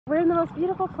We're in the most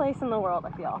beautiful place in the world,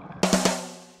 I feel.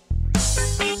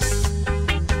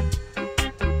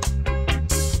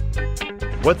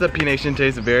 What's up, P Nation?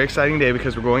 Today's a very exciting day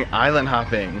because we're going island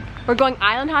hopping. We're going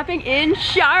island hopping in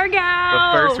Siargao.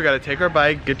 But first we gotta take our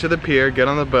bike, get to the pier, get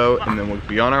on the boat, and then we'll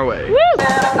be on our way. Woo!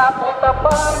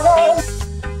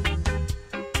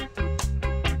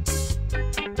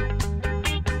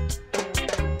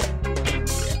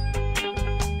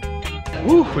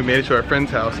 Woo, we made it to our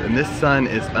friend's house and this sun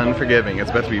is unforgiving.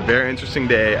 It's about to be a very interesting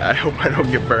day. I hope I don't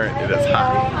get burnt. It is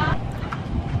hot.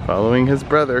 Following his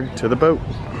brother to the boat.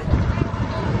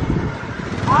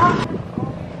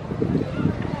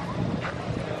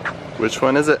 Which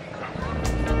one is it?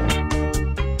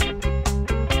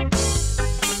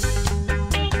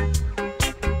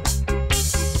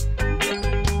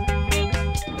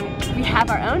 We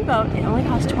have our own boat. It only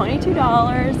costs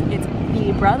 $22. It's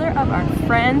the brother of our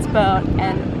friend's boat,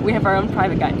 and we have our own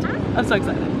private guide too. I'm so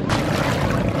excited.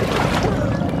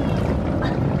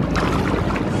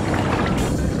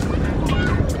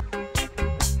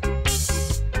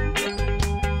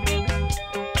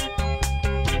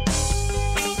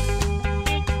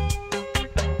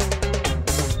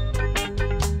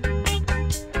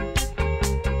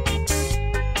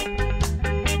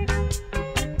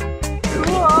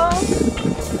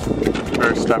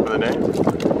 First stop of the day.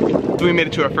 So we made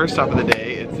it to our first stop of the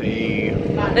day. It's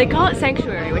They call it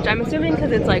sanctuary, which I'm assuming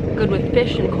because it's like good with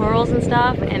fish and corals and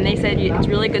stuff, and they said it's a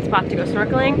really good spot to go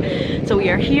snorkeling. So we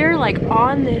are here like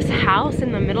on this house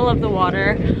in the middle of the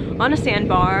water on a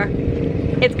sandbar.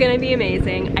 It's gonna be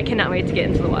amazing. I cannot wait to get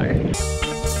into the water.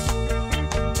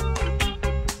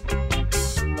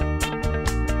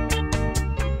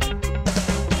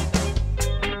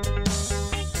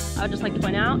 I would just like to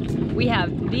point out, we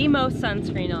have the most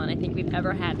sunscreen on I think we've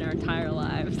ever had in our entire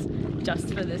lives,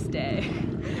 just for this day.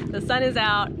 The sun is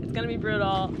out, it's gonna be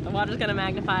brutal, the water's gonna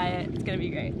magnify it, it's gonna be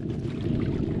great.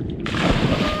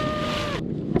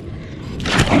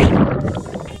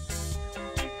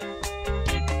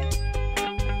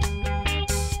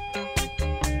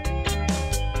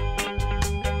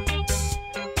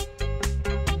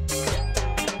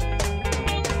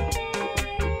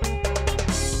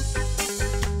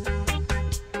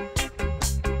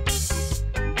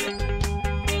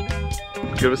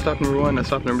 good with stop number one. And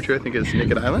stop number two, I think, is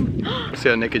Naked Island. See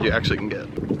how naked you actually can get.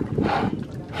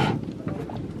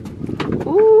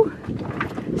 Ooh,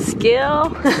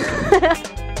 skill.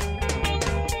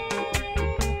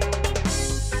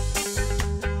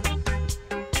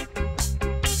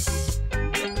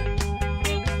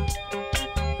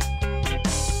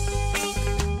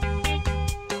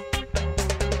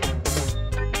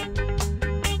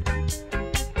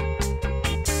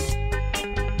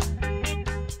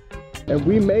 And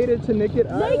we made it to Naked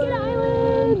Island. Naked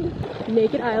Island!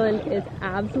 Naked Island is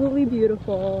absolutely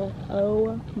beautiful.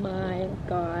 Oh my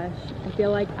gosh. I feel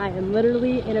like I am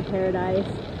literally in a paradise.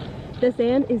 The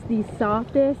sand is the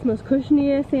softest, most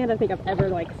cushioniest sand I think I've ever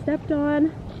like stepped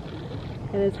on.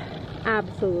 And it's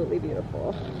absolutely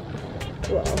beautiful.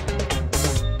 Whoa.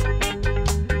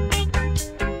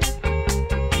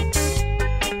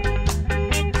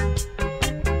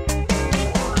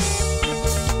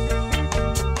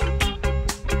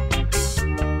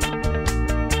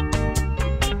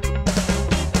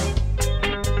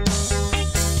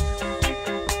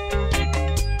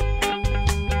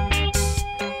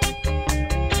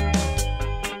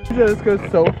 This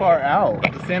goes so far out.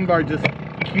 The sandbar just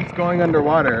keeps going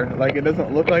underwater. Like, it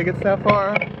doesn't look like it's that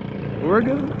far. We're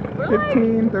good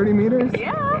 15, 30 meters?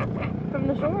 Yeah, from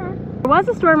the shore. There was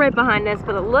a storm right behind us,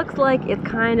 but it looks like it's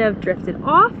kind of drifted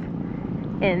off.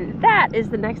 And that is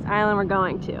the next island we're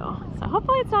going to. So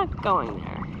hopefully it's not going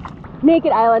there.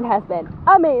 Naked Island has been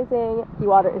amazing. The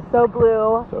water is so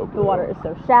blue. The water is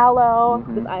so shallow.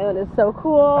 This island is so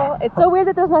cool. It's so weird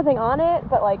that there's nothing on it,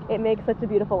 but like it makes such a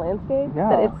beautiful landscape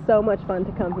that it's so much fun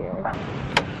to come here.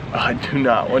 I do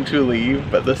not want to leave,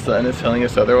 but the sun is telling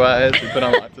us otherwise. We put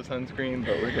on lots of sunscreen,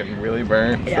 but we're getting really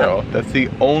burnt. Yeah. So that's the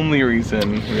only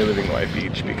reason we're living White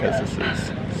Beach, because this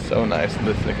is so nice,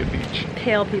 this Naked Beach.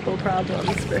 Pale people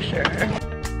problems for sure.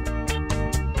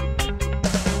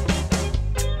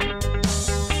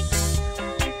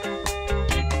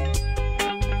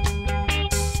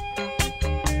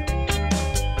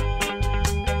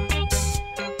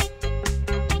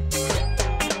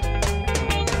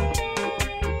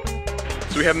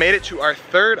 So we have made it to our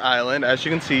third island. As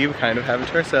you can see, we kind of have it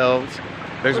to ourselves.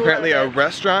 There's apparently a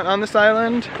restaurant on this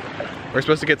island. We're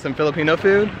supposed to get some Filipino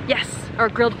food. Yes, or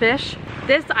grilled fish.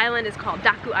 This island is called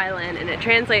Daku Island, and it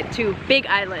translates to Big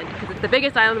Island because it's the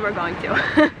biggest island we're going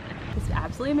to. It's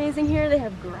absolutely amazing here. They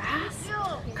have grass.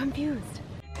 I'm confused.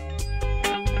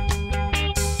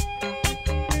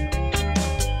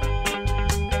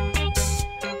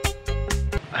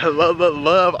 I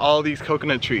love all these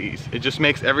coconut trees. It just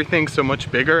makes everything so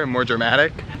much bigger and more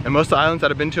dramatic. And most of the islands that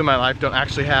I've been to in my life don't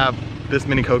actually have this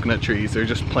many coconut trees. They're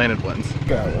just planted ones.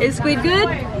 Is squid good?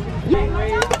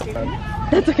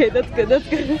 That's okay, that's good, that's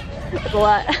good. That's a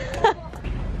lot.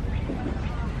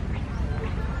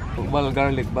 Well,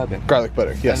 garlic butter. Garlic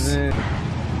butter, yes.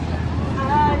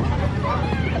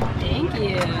 Thank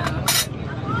you.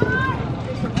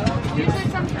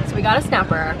 So we got a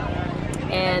snapper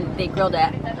and they grilled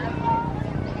it.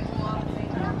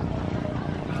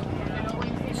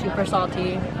 Super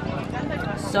salty,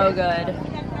 so good.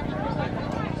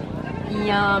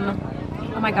 Yum.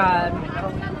 Oh my god,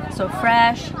 so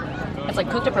fresh. It's like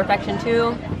cooked to perfection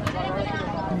too.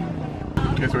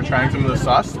 Okay, so we're trying some of the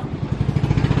sauce.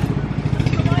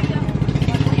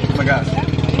 Oh my gosh,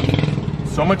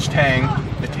 so much tang.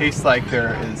 It tastes like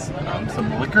there is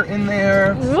some liquor in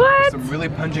there. What? Some really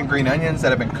pungent green onions that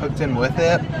have been cooked in with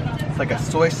it. It's like a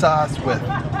soy sauce with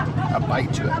a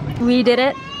bite to it. We did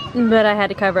it, but I had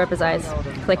to cover up his eyes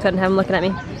because I couldn't have him looking at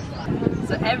me.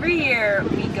 So every year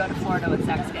we go to Florida with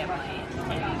Zach's family,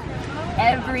 and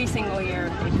every single year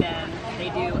they've been, they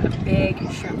do a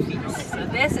big shrimp feast. So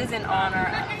this is in honor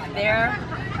of their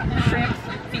shrimp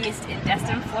feast in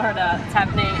Destin, Florida. It's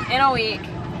happening in a week.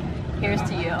 Here's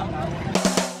to you.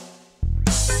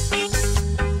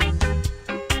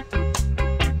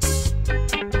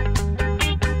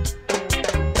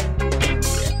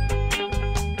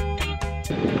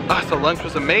 So lunch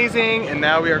was amazing, and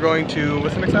now we are going to,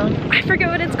 what's the next island? I forget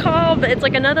what it's called, but it's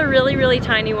like another really, really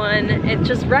tiny one. It's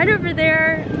just right over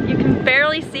there. You can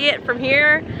barely see it from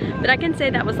here, but I can say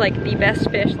that was like the best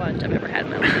fish lunch I've ever had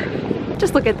in my life.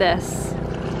 Just look at this.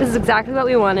 This is exactly what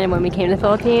we wanted when we came to the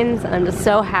Philippines, and I'm just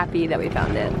so happy that we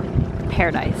found it.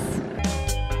 Paradise.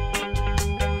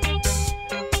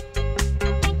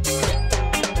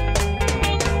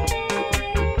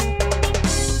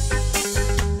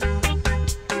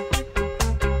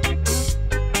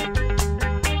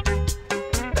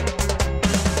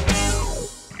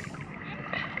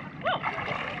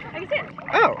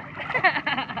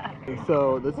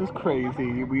 So this is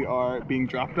crazy. We are being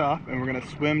dropped off and we're gonna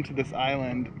swim to this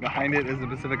island. Behind it is the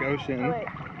Pacific Ocean.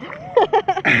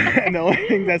 And the only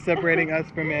thing that's separating us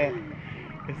from it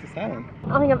is this island. I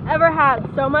don't think I've ever had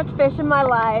so much fish in my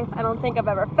life. I don't think I've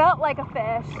ever felt like a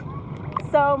fish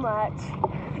so much.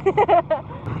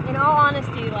 In all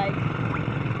honesty, like,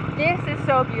 this is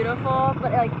so beautiful,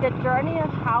 but like the journey of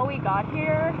how we got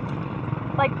here,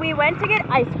 like we went to get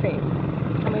ice cream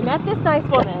and we met this nice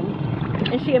woman.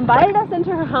 And she invited us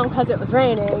into her home because it was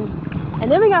raining.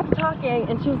 And then we got to talking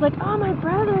and she was like, oh, my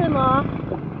brother-in-law,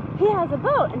 he has a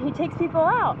boat and he takes people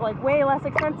out, like way less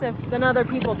expensive than other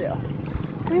people do.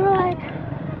 And we were like,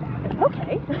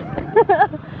 okay.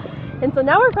 And so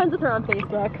now we're friends with her on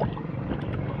Facebook.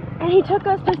 And he took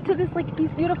us just to this, like,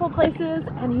 these beautiful places,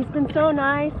 and he's been so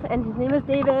nice, and his name is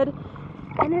David.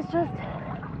 And it's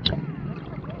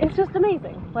just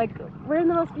amazing. Like, we're in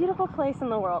the most beautiful place in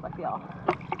the world, I feel.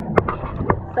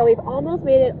 So we've almost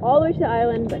made it all the way to the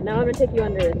island, but now I'm gonna take you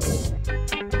under it.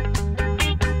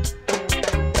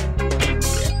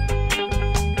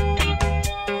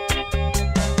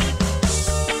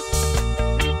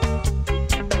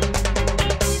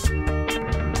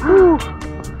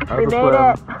 We made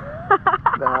it.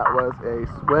 That was a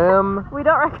swim. We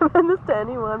don't recommend this to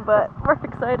anyone, but we're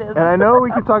excited. And I know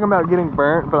we keep talking about getting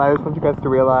burnt, but I just want you guys to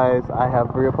realize I have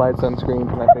reapplied sunscreen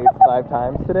to my face 5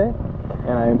 times today,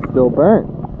 and I am still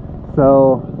burnt.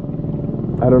 So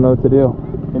I don't know what to do.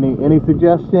 Any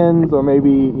suggestions, or maybe,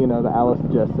 you know, the Alice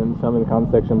suggestions, tell me in the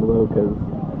comment section below, because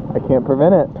I can't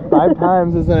prevent it. 5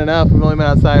 times isn't enough. We've only been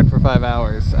outside for 5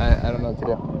 hours. I don't know what to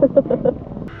do.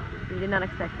 We did not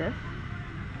expect this.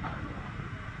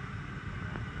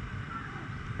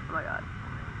 Oh my god.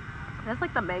 That's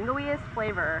like the mangoiest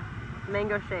flavor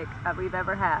mango shake that we've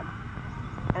ever had.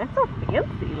 And it's so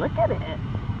fancy. Look at it.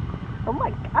 Oh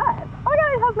my god. Oh my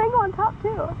god, it has mango on top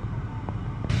too.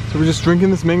 So we're just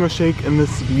drinking this mango shake, and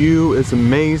this view is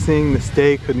amazing. This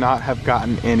day could not have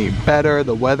gotten any better.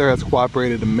 The weather has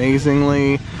cooperated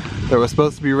amazingly. There was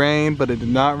supposed to be rain, but it did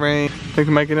not rain. I think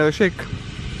we might get another shake.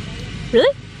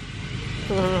 Really?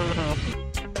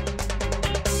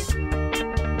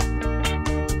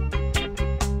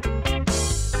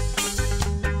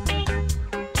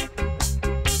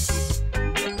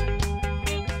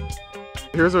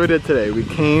 Here's what we did today. We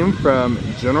came from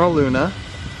General Luna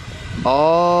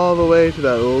all the way to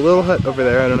that little hut over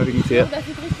there. I don't know if you can see it.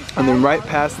 And then right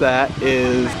past that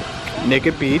is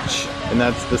Naked Beach, and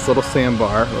that's this little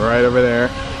sandbar right over there.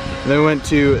 And then we went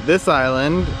to this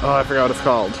island. Oh, I forgot what it's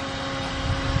called.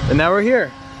 And now we're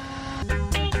here.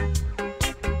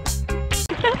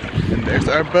 And there's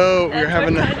our boat. We're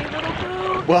having our tiny little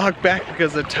boat. Walk back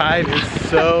because the tide is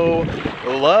so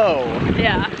low.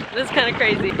 Yeah, this is kind of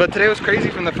crazy. But today was crazy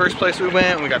from the first place we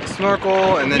went. We got to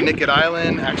snorkel and then Naked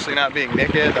Island, actually not being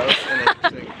naked. That was an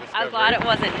interesting discovery. I'm glad it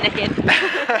wasn't naked.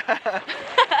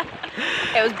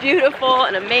 It was beautiful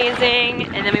and amazing.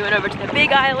 And then we went over to the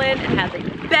Big Island and had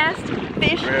the best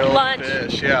fish Real lunch.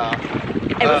 fish, yeah.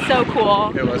 It was so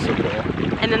cool. It was so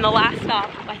cool. And then the last stop,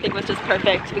 I think, was just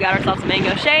perfect. We got ourselves a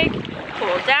mango shake,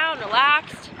 cooled down,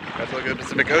 relaxed. Got to look at the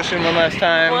Pacific Ocean one last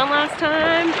time. One last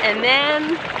time, and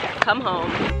then come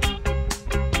home.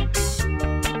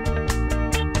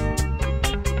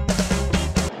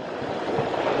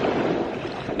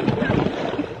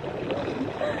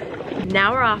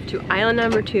 Now we're off to island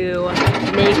number 2,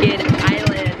 Naked